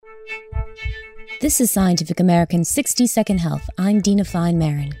This is Scientific American's 60-Second Health. I'm Dina Fine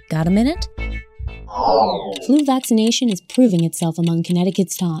Maron. Got a minute? Flu vaccination is proving itself among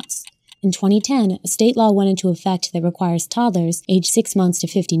Connecticut's tots. In 2010, a state law went into effect that requires toddlers aged 6 months to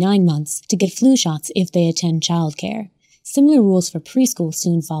 59 months to get flu shots if they attend childcare. Similar rules for preschool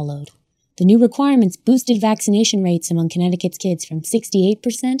soon followed. The new requirements boosted vaccination rates among Connecticut's kids from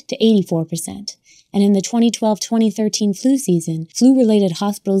 68% to 84%. And in the 2012-2013 flu season, flu-related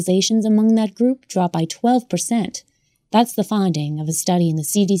hospitalizations among that group dropped by 12%. That's the finding of a study in the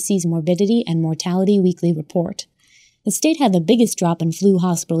CDC's Morbidity and Mortality Weekly Report. The state had the biggest drop in flu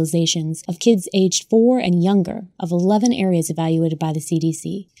hospitalizations of kids aged 4 and younger of 11 areas evaluated by the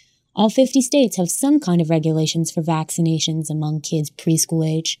CDC. All 50 states have some kind of regulations for vaccinations among kids preschool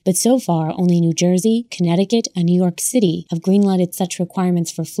age, but so far only New Jersey, Connecticut, and New York City have greenlighted such requirements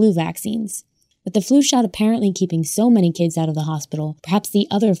for flu vaccines. With the flu shot apparently keeping so many kids out of the hospital, perhaps the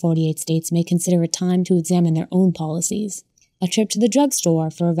other 48 states may consider it time to examine their own policies. A trip to the drugstore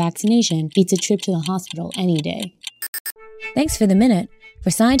for a vaccination beats a trip to the hospital any day. Thanks for the minute.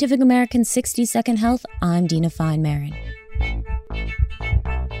 For Scientific American's 60-Second Health, I'm Dina Fine Maron.